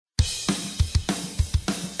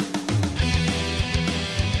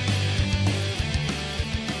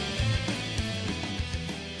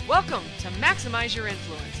Welcome to Maximize Your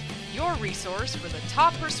Influence, your resource for the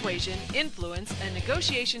top persuasion, influence, and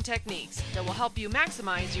negotiation techniques that will help you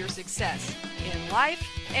maximize your success in life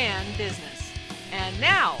and business. And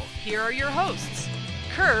now, here are your hosts,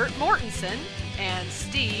 Kurt Mortensen and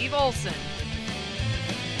Steve Olson.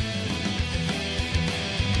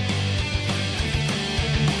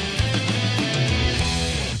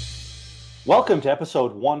 Welcome to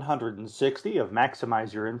episode 160 of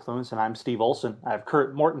Maximize Your Influence, and I'm Steve Olson. I have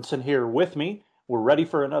Kurt Mortensen here with me. We're ready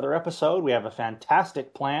for another episode. We have a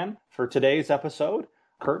fantastic plan for today's episode.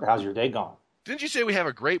 Kurt, how's your day going? Didn't you say we have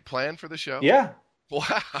a great plan for the show? Yeah.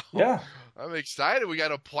 Wow. Yeah. I'm excited. We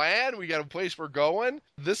got a plan. We got a place we're going.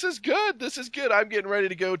 This is good. This is good. I'm getting ready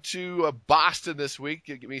to go to Boston this week.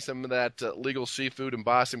 Get me some of that legal seafood and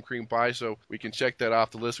Boston cream pie so we can check that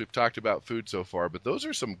off the list. We've talked about food so far, but those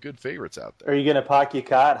are some good favorites out there. Are you going to park your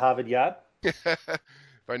car at Harvard Yard? If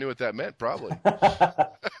I knew what that meant, probably.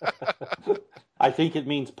 I think it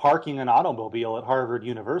means parking an automobile at Harvard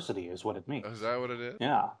University is what it means. Is that what it is?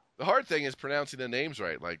 Yeah. The hard thing is pronouncing the names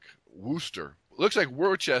right, like Worcester. Looks like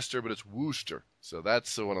Worcester, but it's Worcester. So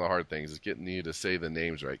that's one of the hard things is getting you to say the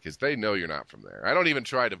names right because they know you're not from there. I don't even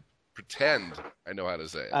try to pretend I know how to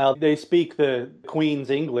say it. They speak the Queen's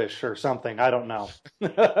English or something. I don't know.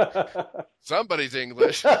 Somebody's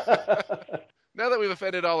English. Now that we've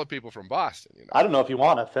offended all the people from Boston, you know. I don't know if you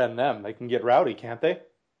want to offend them. They can get rowdy, can't they?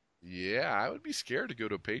 Yeah, I would be scared to go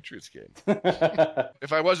to a Patriots game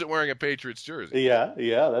if I wasn't wearing a Patriots jersey. Yeah,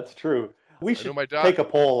 that's true. We should take a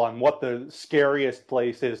poll on what the scariest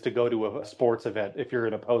place is to go to a sports event if you're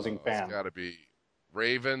an opposing fan. It's got to be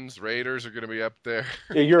Ravens, Raiders are going to be up there.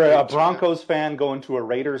 You're a Broncos fan going to a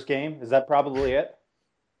Raiders game? Is that probably it?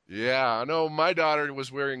 Yeah, I know my daughter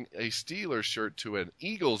was wearing a Steelers shirt to an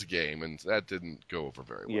Eagles game, and that didn't go over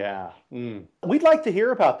very well. Yeah. We'd like to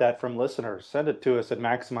hear about that from listeners. Send it to us at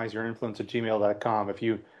maximizeyourinfluence@gmail.com. If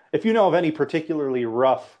you know of any particularly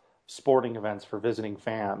rough sporting events for visiting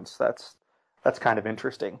fans, that's kind of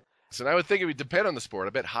interesting. So I would think it would depend on the sport. I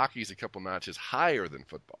bet hockey's a couple notches higher than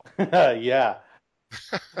football. Yeah.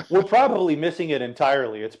 We're probably missing it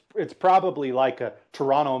entirely. It's probably like a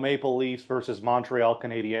Toronto Maple Leafs versus Montreal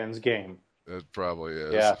Canadiens game. It probably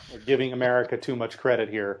is. Yeah, we're giving America too much credit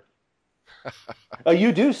here.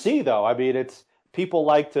 You do see, though, I mean, it's people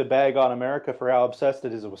like to bag on America for how obsessed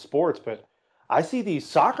it is with sports, but I see these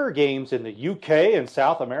soccer games in the UK and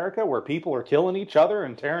South America where people are killing each other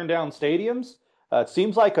and tearing down stadiums. It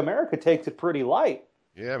seems like America takes it pretty light.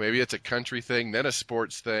 Yeah, maybe it's a country thing, then a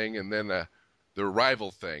sports thing, and then the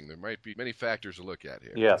rival thing. There might be many factors to look at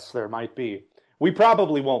here. Yes, there might be. We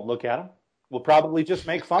probably won't look at them. We'll probably just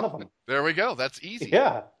make fun of them. There we go. That's easy.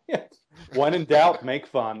 Yeah. When in doubt, make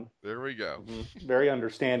fun. There we go. Very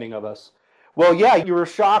understanding of us. Well, yeah, you were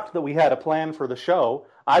shocked that we had a plan for the show.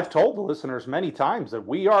 I've told the listeners many times that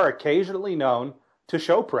we are occasionally known to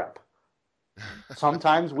show prep.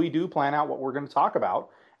 Sometimes we do plan out what we're going to talk about,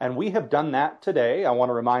 and we have done that today. I want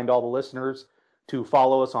to remind all the listeners to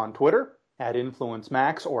follow us on Twitter at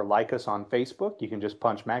InfluenceMax or like us on Facebook. You can just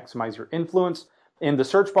punch Maximize Your Influence in the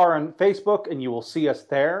search bar on Facebook, and you will see us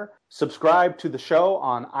there. Subscribe to the show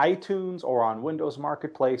on iTunes or on Windows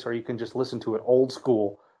Marketplace, or you can just listen to it old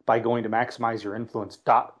school by going to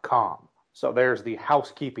MaximizeYourInfluence.com. So there's the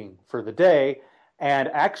housekeeping for the day. And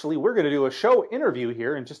actually, we're going to do a show interview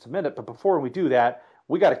here in just a minute. But before we do that,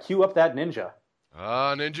 we got to cue up that ninja.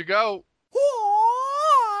 Ninja go.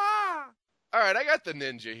 All right, I got the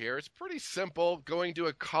ninja here. It's pretty simple. Going to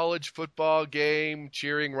a college football game,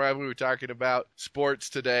 cheering rivalry. We were talking about sports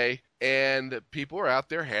today. And people are out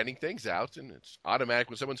there handing things out. And it's automatic.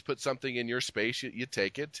 When someone's put something in your space, you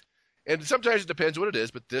take it. And sometimes it depends what it is,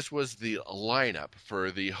 but this was the lineup for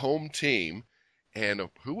the home team. And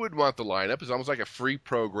who would want the lineup? It's almost like a free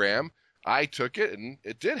program. I took it, and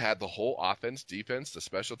it did have the whole offense, defense, the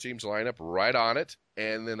special teams lineup right on it.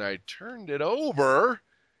 And then I turned it over,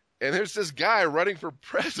 and there's this guy running for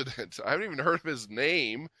president. I haven't even heard of his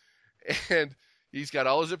name. And he's got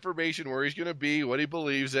all his information, where he's going to be, what he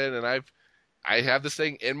believes in. And I have this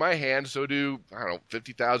thing in my hand, so do,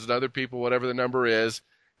 50,000 other people, whatever the number is.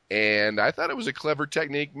 And I thought it was a clever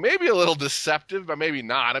technique, maybe a little deceptive, but maybe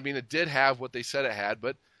not. I mean, it did have what they said it had,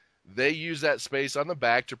 but they used that space on the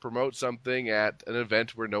back to promote something at an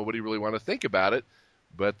event where nobody really wanted to think about it,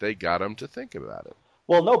 but they got them to think about it.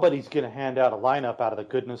 Well, nobody's going to hand out a lineup out of the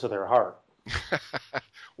goodness of their heart.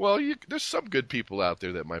 Well, there's some good people out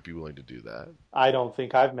there that might be willing to do that. I don't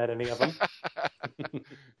think I've met any of them.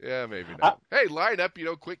 Yeah, maybe not. Hey, line up,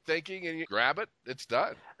 quick thinking, and you grab it. It's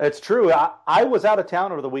done. It's true. I was out of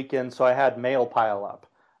town over the weekend, so I had mail pile up.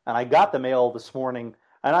 And I got the mail this morning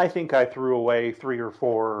And I think I threw away 3 or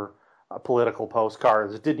 4 political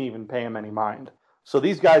postcards. It didn't even pay them any mind. So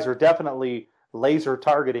these guys are definitely laser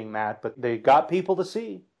targeting that, but they got people to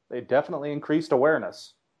see. They definitely increased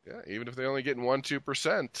awareness. Yeah, even if they only get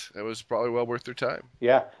 1-2%, it was probably well worth their time.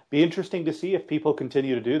 Yeah, be interesting to see if people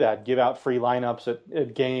continue to do that. Give out free lineups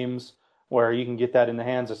at games where you can get that in the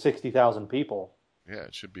hands of 60,000 people. Yeah,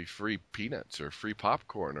 it should be free peanuts or free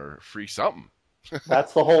popcorn or free something.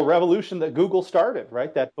 That's the whole revolution that Google started,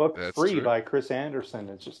 right? That book, That's Free, true. by Chris Anderson.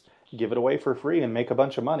 It's just give it away for free and make a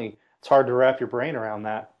bunch of money. It's hard to wrap your brain around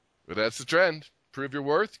that. But that's the trend. Prove your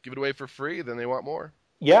worth, give it away for free, then they want more.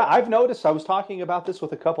 Yeah, I've noticed, I was talking about this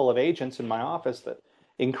with a couple of agents in my office, that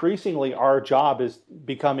increasingly our job is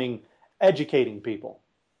becoming educating people,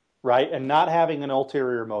 right? And not having an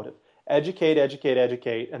ulterior motive. Educate, educate,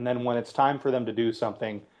 educate, and then when it's time for them to do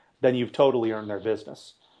something, then you've totally earned their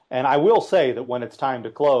business. And I will say that when it's time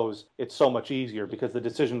to close, it's so much easier because the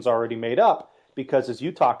decision's already made up, because as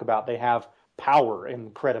you talk about, they have power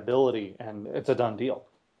and credibility, and it's a done deal.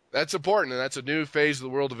 That's important, and that's a new phase of the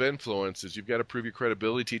world of influence, is you've got to prove your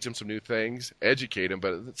credibility, teach them some new things, educate them,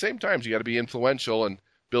 but at the same time, you got to be influential and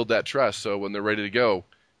build that trust, so when they're ready to go,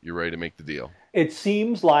 you're ready to make the deal. It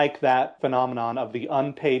seems like that phenomenon of the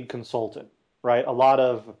unpaid consultant, right? A lot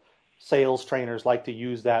of sales trainers like to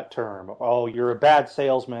use that term. Oh, you're a bad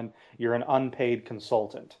salesman, you're an unpaid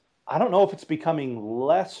consultant. I don't know if it's becoming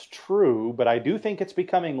less true, but I do think it's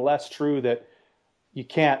becoming less true that you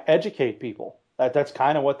can't educate people. That's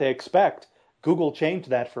kind of what they expect. Google changed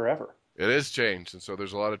that forever. It is changed, and so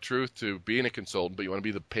there's a lot of truth to being a consultant, but you want to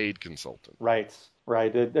be the paid consultant. Right.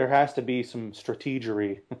 There has to be some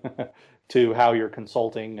strategery to how you're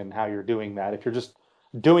consulting and how you're doing that. If you're just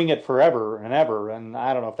doing it forever and ever, and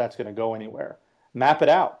I don't know if that's going to go anywhere. Map it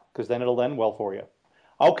out, because then it'll end well for you.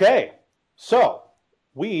 Okay, so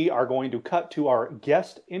we are going to cut to our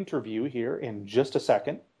guest interview here in just a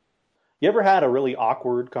second. You ever had a really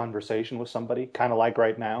awkward conversation with somebody, kind of like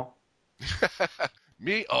right now?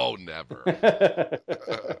 Me? Oh, never.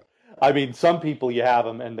 I mean, some people you have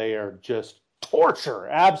them and they are just torture,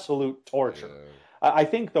 absolute torture. Yeah. I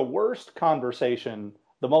think the worst conversation,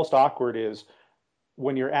 the most awkward, is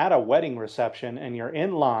when you're at a wedding reception and you're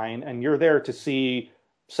in line and you're there to see,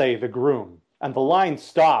 say, the groom, and the line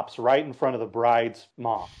stops right in front of the bride's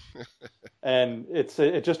mom. And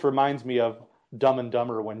it just reminds me of Dumb and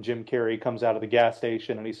Dumber when Jim Carrey comes out of the gas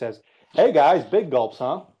station and he says, "Hey guys, big gulps,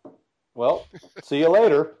 huh? Well, see you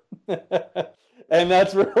later." And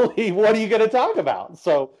that's really, what are you going to talk about?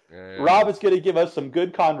 So Rob is going to give us some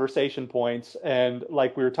good conversation points. And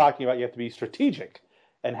like we were talking about, you have to be strategic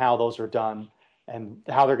in how those are done and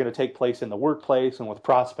how they're going to take place in the workplace and with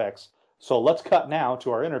prospects. So let's cut now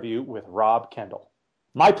to our interview with Rob Kendall.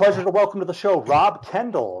 My pleasure to welcome to the show Rob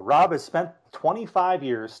Kendall. Rob has spent 25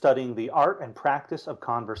 years studying the art and practice of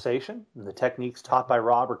conversation. The techniques taught by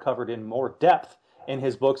Rob are covered in more depth in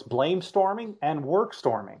his books Blame Storming and Work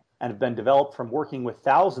Storming, and have been developed from working with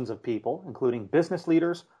thousands of people, including business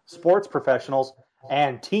leaders, sports professionals,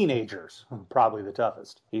 and teenagers, probably the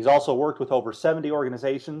toughest. He's also worked with over 70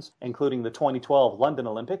 organizations, including the 2012 London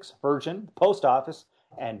Olympics, Virgin, Post Office,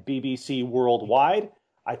 and BBC Worldwide.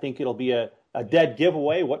 I think it'll be a dead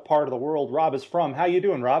giveaway what part of the world Rob is from. How you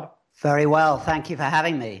doing, Rob? Very well. Thank you for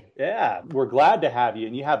having me. Yeah, we're glad to have you.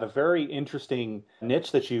 And you have a very interesting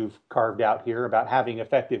niche that you've carved out here about having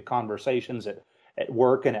effective conversations at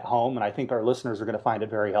work and at home. And I think our listeners are going to find it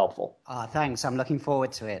very helpful. Thanks. I'm looking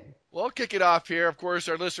forward to it. Well, I'll kick it off here. Of course,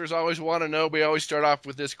 our listeners always want to know. We always start off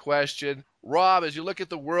with this question. Rob, as you look at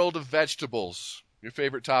the world of vegetables, your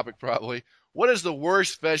favorite topic probably, what is the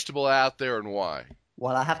worst vegetable out there and why?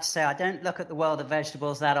 Well, I have to say I don't look at the world of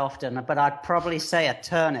vegetables that often, but I'd probably say a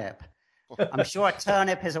turnip. I'm sure a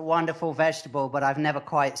turnip is a wonderful vegetable, but I've never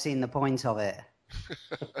quite seen the point of it.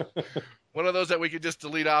 One of those that we could just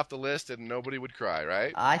delete off the list and nobody would cry,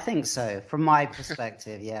 right? I think so, from my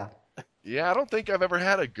perspective, yeah. Yeah, I don't think I've ever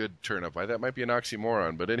had a good turnip. That might be an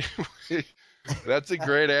oxymoron, but anyway, that's a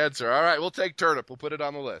great answer. All right, we'll take turnip. We'll put it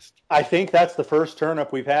on the list. I think that's the first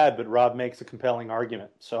turnip we've had, but Rob makes a compelling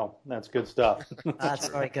argument, so that's good stuff. That's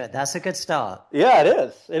very good. That's a good start. Yeah, it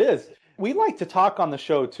is. It is. We like to talk on the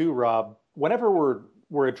show too, Rob. Whenever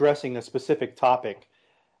we're addressing a specific topic,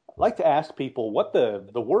 I'd like to ask people what the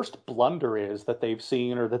worst blunder is that they've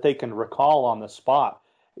seen or that they can recall on the spot.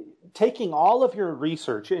 Taking all of your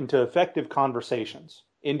research into effective conversations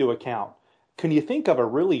into account, can you think of a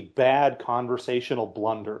really bad conversational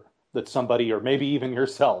blunder that somebody, or maybe even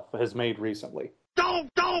yourself, has made recently? Don't!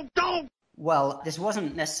 Well, this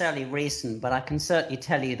wasn't necessarily recent, but I can certainly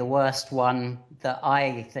tell you the worst one that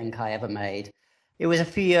I think I ever made. It was a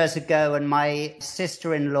few years ago, and my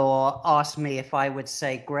sister-in-law asked me if I would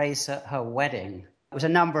say grace at her wedding. It was a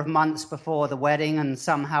number of months before the wedding, and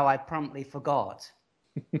somehow I promptly forgot.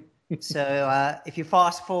 So if you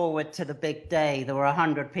fast forward to the big day, there were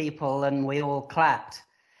 100 people, and we all clapped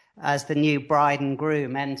as the new bride and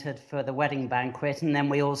groom entered for the wedding banquet, and then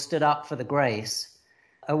we all stood up for the grace.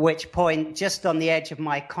 At which point, just on the edge of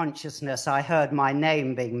my consciousness, I heard my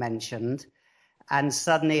name being mentioned, and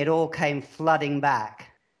suddenly it all came flooding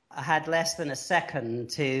back. I had less than a second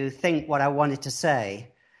to think what I wanted to say.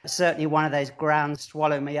 Certainly one of those ground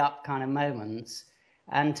swallow me up kind of moments.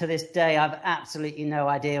 And to this day, I've absolutely no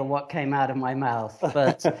idea what came out of my mouth.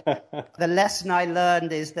 But the lesson I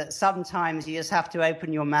learned is that sometimes you just have to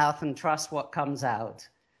open your mouth and trust what comes out.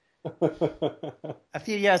 A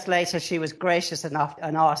few years later, she was gracious enough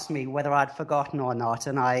and asked me whether I'd forgotten or not,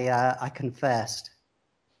 and I confessed.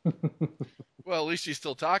 Well, at least she's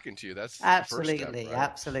still talking to you. That's absolutely, the first step, right?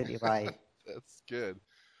 Absolutely right. That's good.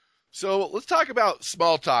 So let's talk about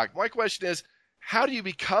small talk. My question is, how do you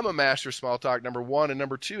become a master of small talk, number one? And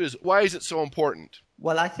number two is, why is it so important?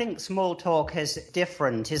 Well, I think small talk is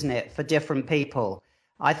different, isn't it, for different people.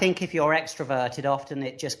 I think if you're extroverted, often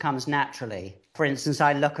it just comes naturally. For instance,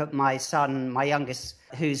 I look at my son, my youngest,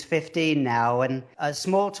 who's 15 now, and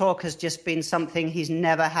small talk has just been something he's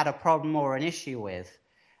never had a problem or an issue with.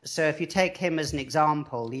 So if you take him as an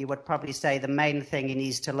example, you would probably say the main thing he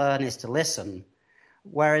needs to learn is to listen.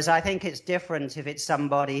 Whereas I think it's different if it's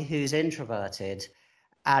somebody who's introverted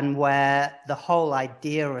and where the whole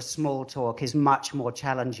idea of small talk is much more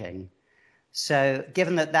challenging. So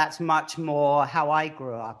given that that's much more how I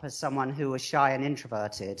grew up as someone who was shy and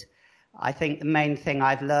introverted, I think the main thing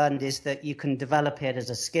I've learned is that you can develop it as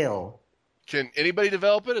a skill. Can anybody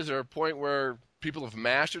develop it? Is there a point where people have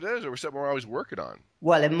mastered it, or something we're always working on?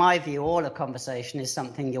 Well, in my view, all a conversation is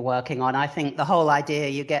something you're working on. I think the whole idea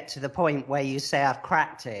you get to the point where you say, I've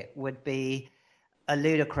cracked it, would be a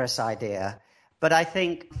ludicrous idea. But I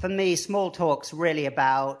think, for me, small talk's really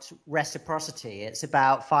about reciprocity. It's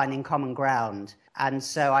about finding common ground. And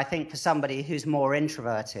so I think for somebody who's more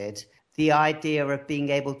introverted, the idea of being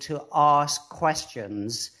able to ask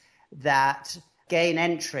questions that gain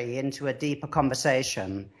entry into a deeper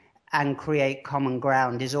conversation and create common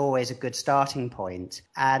ground is always a good starting point.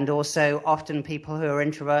 And also, often people who are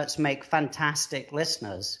introverts make fantastic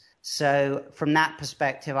listeners. So from that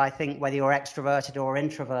perspective, I think whether you're extroverted or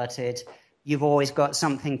introverted, you've always got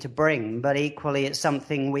something to bring, but equally it's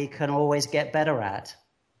something we can always get better at.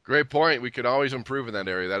 Great point. We could always improve in that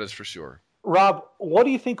area, that is for sure. Rob, what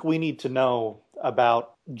do you think we need to know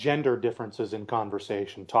about gender differences in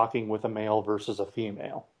conversation, talking with a male versus a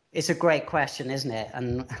female? It's a great question, isn't it?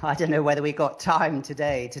 And I don't know whether we got time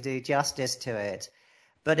today to do justice to it.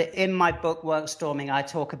 But in my book, Workstorming, I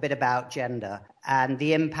talk a bit about gender and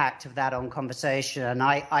the impact of that on conversation. And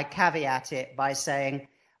I caveat it by saying,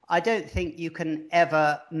 I don't think you can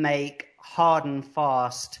ever make hard and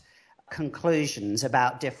fast conclusions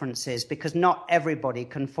about differences because not everybody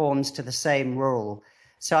conforms to the same rule.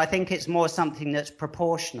 So I think it's more something that's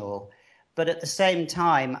proportional. But at the same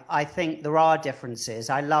time, I think there are differences.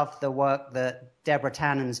 I love the work that Deborah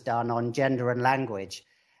Tannen's done on gender and language.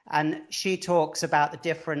 And she talks about the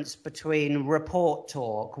difference between report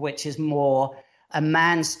talk, which is more a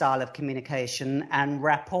man's style of communication, and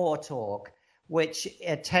rapport talk, which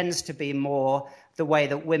tends to be more the way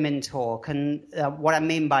that women talk. And what I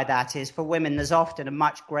mean by that is for women, there's often a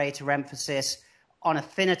much greater emphasis on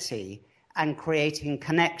affinity and creating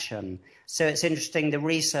connection. So it's interesting, the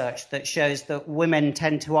research that shows that women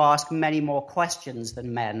tend to ask many more questions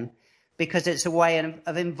than men because it's a way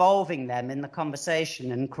of involving them in the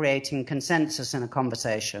conversation and creating consensus in a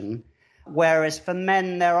conversation. Whereas for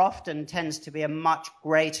men, there often tends to be a much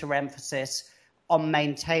greater emphasis on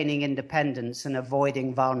maintaining independence and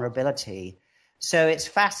avoiding vulnerability. So it's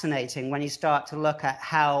fascinating when you start to look at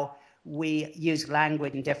how we use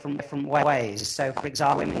language in different ways. So, for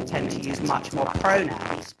example, women tend to use much more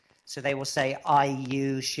pronouns. So they will say I,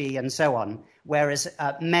 you, she, and so on. Whereas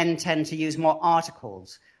men tend to use more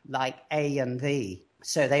articles like a and the.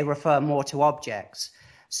 So they refer more to objects.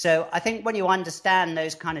 So I think when you understand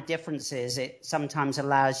those kind of differences, it sometimes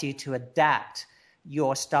allows you to adapt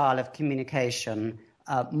your style of communication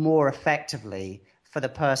more effectively for the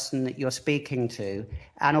person that you're speaking to,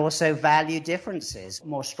 and also value differences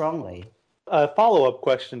more strongly. A follow-up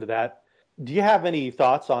question to that. Do you have any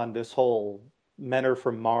thoughts on this whole men are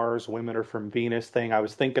from Mars, women are from Venus thing? I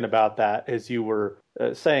was thinking about that as you were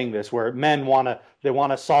saying this, where men want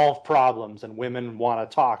to solve problems and women want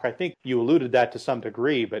to talk. I think you alluded that to some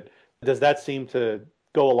degree, but does that seem to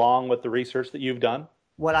go along with the research that you've done?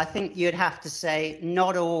 Well, I think you'd have to say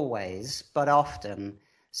not always, but often.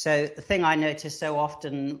 So the thing I notice so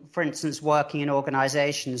often, for instance, working in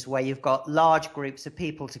organizations where you've got large groups of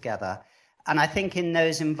people together, and I think in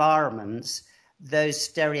those environments, those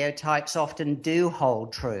stereotypes often do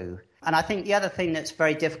hold true. And I think the other thing that's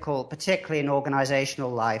very difficult, particularly in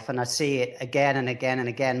organizational life, and I see it again and again and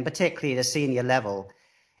again, particularly at a senior level,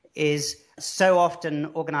 is so often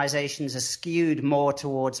organizations are skewed more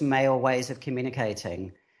towards male ways of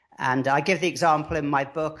communicating. And I give the example in my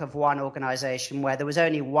book of one organization where there was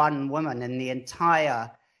only one woman in the entire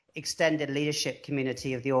extended leadership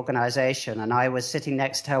community of the organization. And I was sitting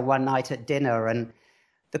next to her one night at dinner, and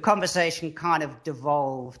the conversation kind of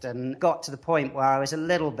devolved and got to the point where I was a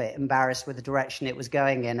little bit embarrassed with the direction it was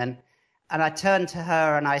going in. And I turned to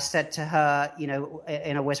her and I said to her, you know,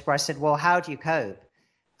 in a whisper, I said, well, how do you cope?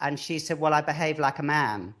 And she said, well, I behave like a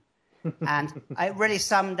man. And it really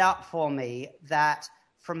summed up for me that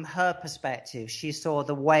from her perspective, she saw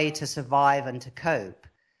the way to survive and to cope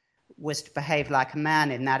was to behave like a man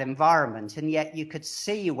in that environment. And yet you could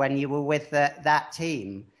see when you were with that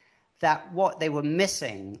team that what they were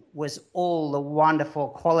missing was all the wonderful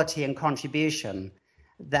quality and contribution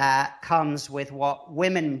that comes with what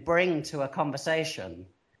women bring to a conversation.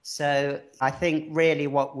 So I think really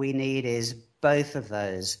what we need is both of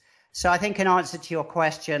those. So I think in answer to your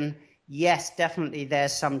question, yes, definitely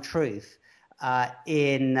there's some truth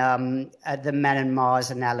in the Men and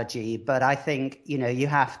Mars analogy. But I think, you know, you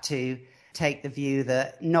have to take the view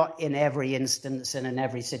that not in every instance and in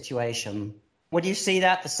every situation. Would you see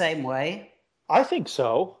that the same way? I think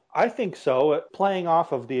so. Playing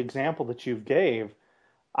off of the example that you gave,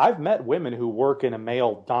 I've met women who work in a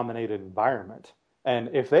male-dominated environment.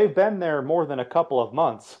 And if they've been there more than a couple of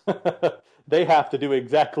months, they have to do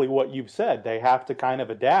exactly what you've said. They have to kind of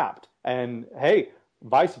adapt. And hey,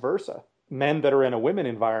 vice versa. Men that are in a women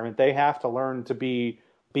environment, they have to learn to be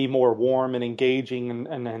more warm and engaging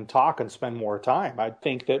and talk and spend more time. I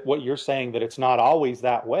think that what you're saying, that it's not always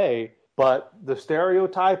that way, but the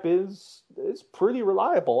stereotype is pretty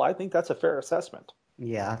reliable. I think that's a fair assessment.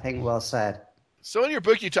 Yeah, I think well said. So in your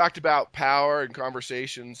book, you talked about power and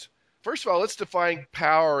conversations. First of all, let's define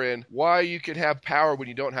power and why you can have power when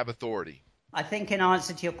you don't have authority. I think in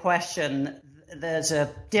answer to your question, there's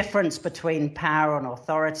a difference between power and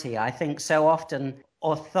authority. I think so often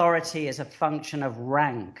authority is a function of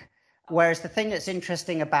rank, whereas the thing that's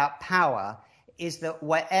interesting about power is that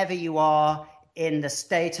wherever you are in the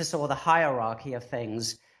status or the hierarchy of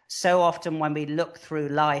things, so often when we look through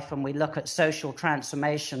life and we look at social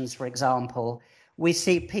transformations, for example, we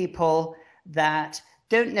see people that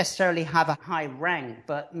don't necessarily have a high rank,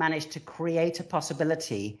 but manage to create a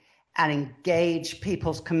possibility and engage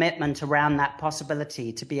people's commitment around that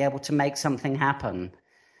possibility to be able to make something happen.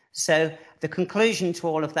 So the conclusion to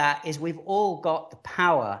all of that is we've all got the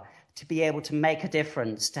power to be able to make a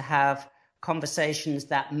difference, to have conversations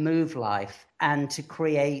that move life and to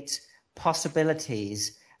create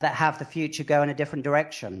possibilities that have the future go in a different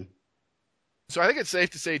direction. So I think it's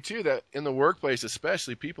safe to say, too, that in the workplace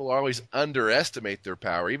especially, people always underestimate their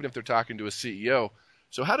power, even if they're talking to a CEO.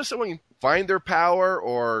 So how does someone find their power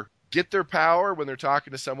or get their power when they're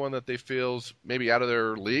talking to someone that they feel's maybe out of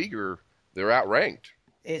their league or they're outranked?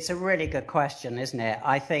 It's a really good question, isn't it?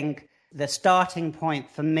 I think the starting point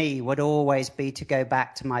for me would always be to go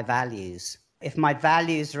back to my values. If my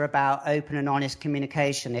values are about open and honest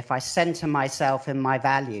communication, if I center myself in my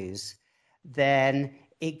values, then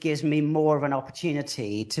it gives me more of an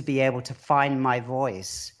opportunity to be able to find my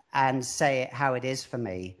voice and say it how it is for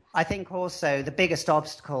me. I think also the biggest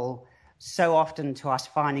obstacle so often to us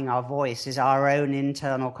finding our voice is our own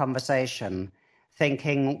internal conversation,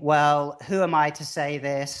 thinking, well, who am I to say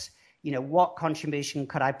this? You know, what contribution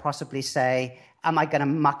could I possibly say? Am I going to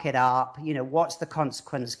muck it up? You know, what's the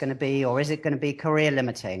consequence going to be? Or is it going to be career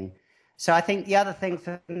limiting? So I think the other thing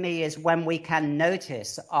for me is when we can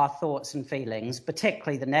notice our thoughts and feelings,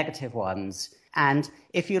 particularly the negative ones, and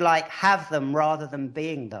if you like, have them rather than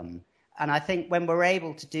being them. And I think when we're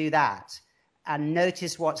able to do that and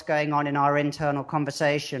notice what's going on in our internal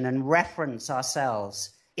conversation and reference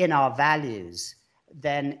ourselves in our values,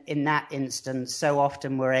 then in that instance, so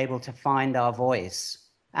often we're able to find our voice.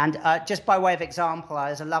 And just by way of example,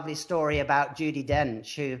 there's a lovely story about Judi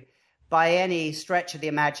Dench, who by any stretch of the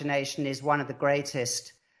imagination is one of the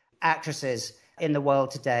greatest actresses in the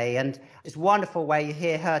world today. And it's wonderful where you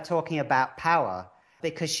hear her talking about power,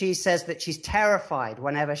 because she says that she's terrified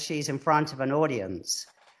whenever she's in front of an audience.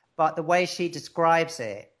 But the way she describes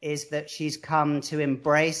it is that she's come to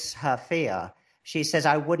embrace her fear. She says,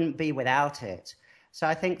 I wouldn't be without it. So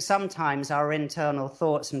I think sometimes our internal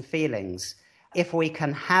thoughts and feelings if we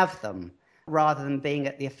can have them rather than being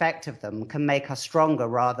at the effect of them, can make us stronger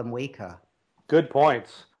rather than weaker. Good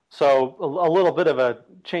points. So a little bit of a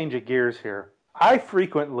change of gears here. I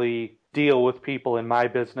frequently deal with people in my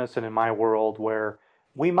business and in my world where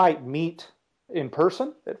we might meet in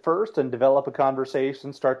person at first and develop a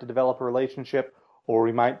conversation, start to develop a relationship, or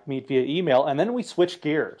we might meet via email, and then we switch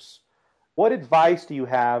gears. What advice do you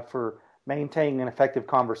have for maintaining effective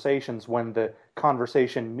conversations when the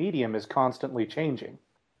conversation medium is constantly changing?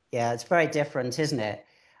 Yeah, it's very different, isn't it?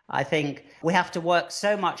 I think we have to work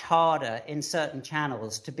so much harder in certain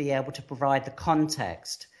channels to be able to provide the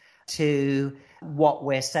context to what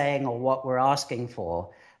we're saying or what we're asking for.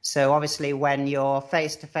 So obviously when you're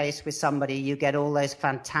face-to-face with somebody, you get all those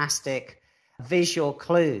fantastic visual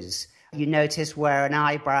clues. You notice where an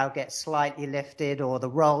eyebrow gets slightly lifted or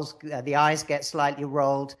the eyes get slightly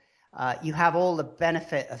rolled. You have all the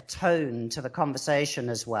benefit of tone to the conversation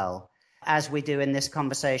as well, as we do in this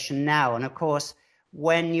conversation now. And of course,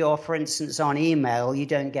 when you're, for instance, on email, you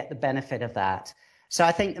don't get the benefit of that. So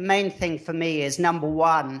I think the main thing for me is, number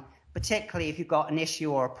one, particularly if you've got an issue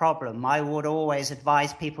or a problem, I would always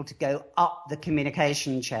advise people to go up the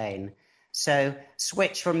communication chain. So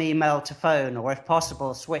switch from email to phone, or if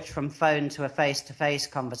possible, switch from phone to a face-to-face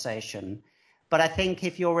conversation. But I think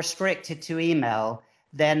if you're restricted to email,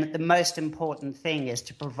 then the most important thing is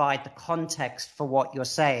to provide the context for what you're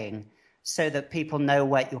saying so that people know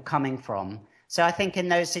where you're coming from. So I think in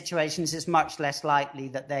those situations, it's much less likely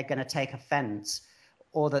that they're going to take offense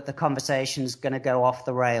or that the conversation's going to go off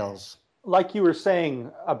the rails. Like you were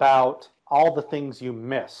saying about all the things you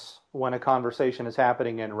miss when a conversation is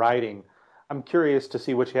happening in writing, I'm curious to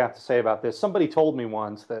see what you have to say about this. Somebody told me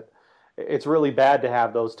once that it's really bad to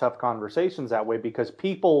have those tough conversations that way because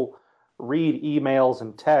people read emails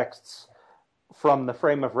and texts from the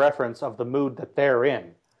frame of reference of the mood that they're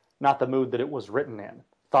in, not the mood that it was written in.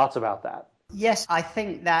 Thoughts about that? Yes, I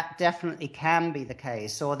think that definitely can be the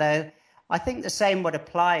case, although I think the same would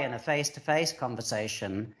apply in a face-to-face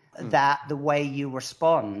conversation, that the way you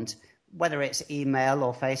respond, whether it's email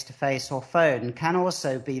or face-to-face or phone, can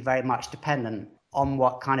also be very much dependent on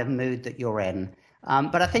what kind of mood that you're in.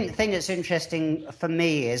 But I think the thing that's interesting for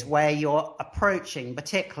me is where you're approaching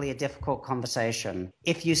particularly a difficult conversation.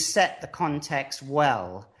 If you set the context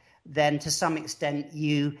well, then to some extent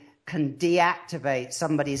you can deactivate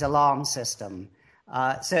somebody's alarm system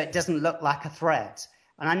so it doesn't look like a threat.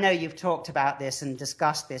 And I know you've talked about this and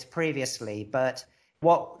discussed this previously, but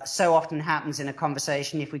what so often happens in a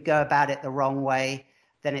conversation, if we go about it the wrong way,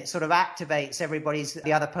 then it sort of activates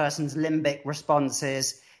the other person's limbic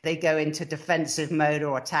responses. They go into defensive mode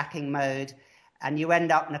or attacking mode, and you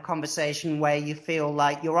end up in a conversation where you feel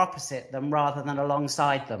like you're opposite them rather than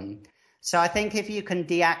alongside them. So I think if you can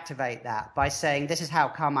deactivate that by saying, this is how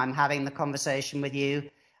come I'm having the conversation with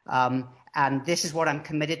you, and this is what I'm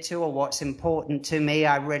committed to or what's important to me,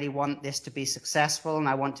 I really want this to be successful and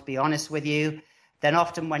I want to be honest with you, then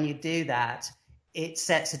often when you do that, it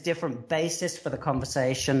sets a different basis for the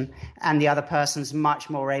conversation and the other person's much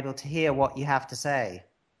more able to hear what you have to say.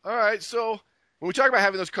 All right, so when we talk about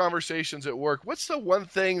having those conversations at work, what's the one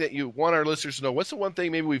thing that you want our listeners to know? What's the one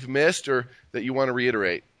thing maybe we've missed or that you want to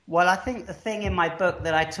reiterate? Well, I think the thing in my book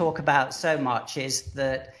that I talk about so much is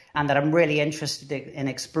that, and that I'm really interested in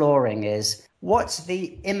exploring, is what's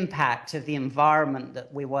the impact of the environment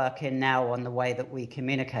that we work in now on the way that we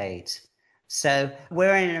communicate? So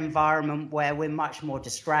we're in an environment where we're much more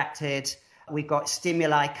distracted. We've got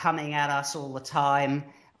stimuli coming at us all the time.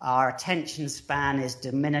 Our attention span is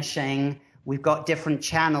diminishing. We've got different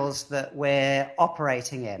channels that we're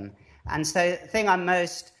operating in. And so the thing I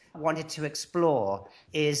most wanted to explore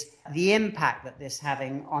is the impact that this is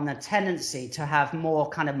having on the tendency to have more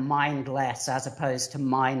kind of mindless as opposed to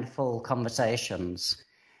mindful conversations.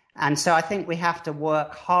 And so I think we have to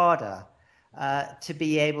work harder to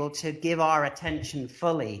be able to give our attention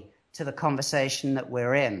fully to the conversation that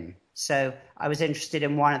we're in. So I was interested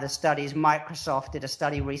in one of the studies. Microsoft did a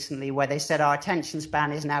study recently where they said our attention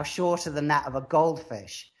span is now shorter than that of a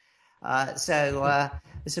goldfish.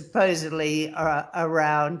 Supposedly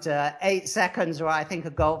around 8 seconds, or I think a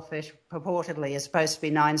goldfish purportedly is supposed to be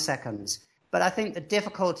 9 seconds. But I think the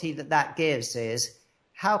difficulty that gives is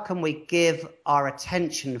how can we give our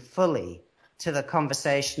attention fully to the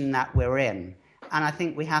conversation that we're in? And I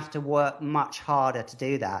think we have to work much harder to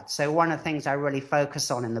do that. So one of the things I really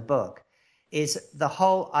focus on in the book is the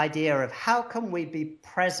whole idea of how can we be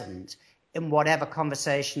present in whatever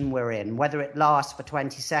conversation we're in, whether it lasts for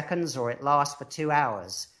 20 seconds or it lasts for 2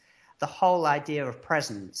 hours, the whole idea of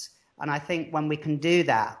presence. And I think when we can do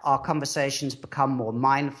that, our conversations become more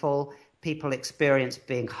mindful, people experience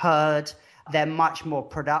being heard, they're much more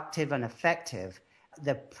productive and effective.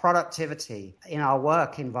 The productivity in our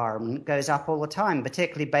work environment goes up all the time,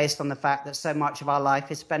 particularly based on the fact that so much of our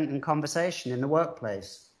life is spent in conversation in the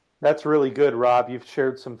workplace. That's really good, Rob. You've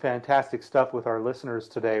shared some fantastic stuff with our listeners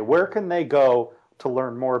today. Where can they go to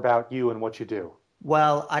learn more about you and what you do?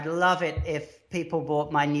 Well, I'd love it if people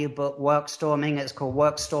bought my new book, Workstorming. It's called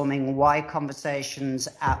Workstorming: Why Conversations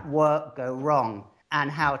at Work Go Wrong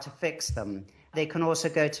and How to Fix Them. They can also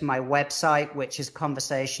go to my website, which is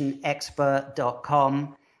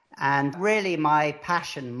conversationexpert.com. And really my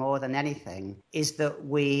passion more than anything is that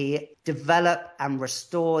we develop and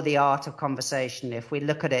restore the art of conversation. If we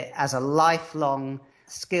look at it as a lifelong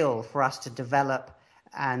skill for us to develop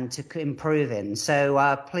and to improve in.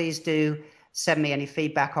 So please do send me any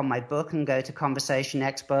feedback on my book and go to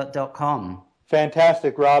conversationexpert.com.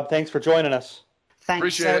 Fantastic, Rob. Thanks for joining us.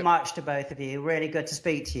 Thanks so much to both of you. Really good to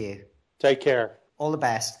speak to you. Take care. All the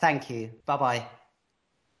best. Thank you. Bye-bye.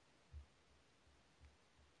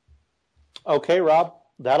 Okay, Rob,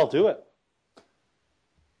 that'll do it.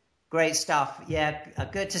 Great stuff. Yeah,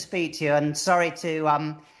 good to speak to you. And sorry to, it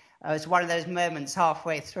was one of those moments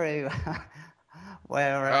halfway through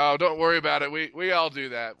where... oh, don't worry about it. We all do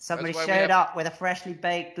that. Somebody showed up with a freshly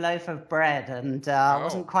baked loaf of bread, and I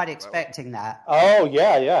wasn't quite expecting that. Oh,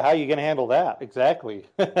 yeah. How are you going to handle that? Exactly.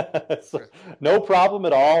 So, no problem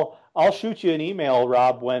at all. I'll shoot you an email,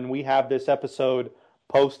 Rob, when we have this episode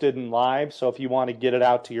posted and live. So if you want to get it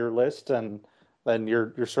out to your list, then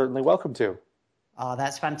you're certainly welcome to. Oh,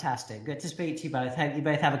 that's fantastic. Good to speak to you both. Hope you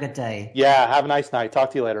both have a good day. Yeah, have a nice night.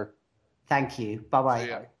 Talk to you later. Thank you.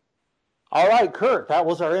 Bye-bye. All right, Kurt, that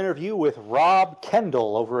was our interview with Rob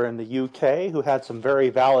Kendall over in the UK, who had some very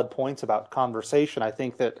valid points about conversation. I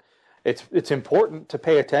think that it's important to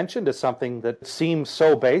pay attention to something that seems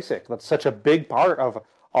so basic. That's such a big part of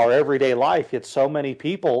our everyday life, yet so many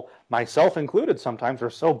people, myself included sometimes, are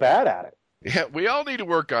so bad at it. Yeah, we all need to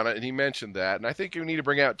work on it, and he mentioned that. And I think we need to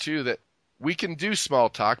bring out, too, that we can do small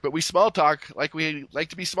talk, but we small talk like we like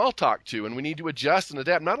to be small talked to, and we need to adjust and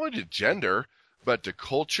adapt not only to gender, but to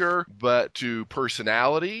culture, but to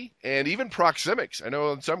personality, and even proxemics. I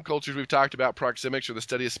know in some cultures we've talked about proxemics or the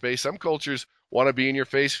study of space. Some cultures want to be in your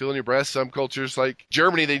face, feel in your breast. Some cultures, like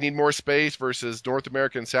Germany, they need more space versus North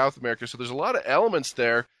America and South America. So there's a lot of elements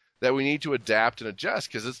there that we need to adapt and adjust,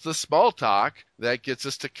 because it's the small talk that gets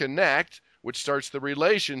us to connect, which starts the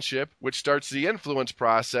relationship, which starts the influence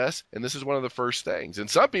process, and this is one of the first things. And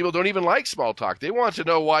some people don't even like small talk. They want to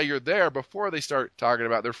know why you're there before they start talking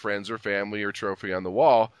about their friends or family or trophy on the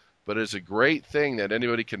wall. But it's a great thing that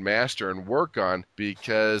anybody can master and work on,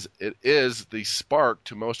 because it is the spark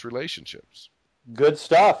to most relationships. Good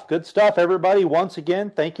stuff, everybody. Once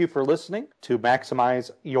again, thank you for listening to Maximize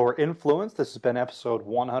Your Influence. This has been episode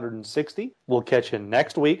 160. We'll catch you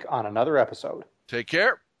next week on another episode. Take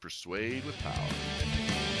care. Persuade with power.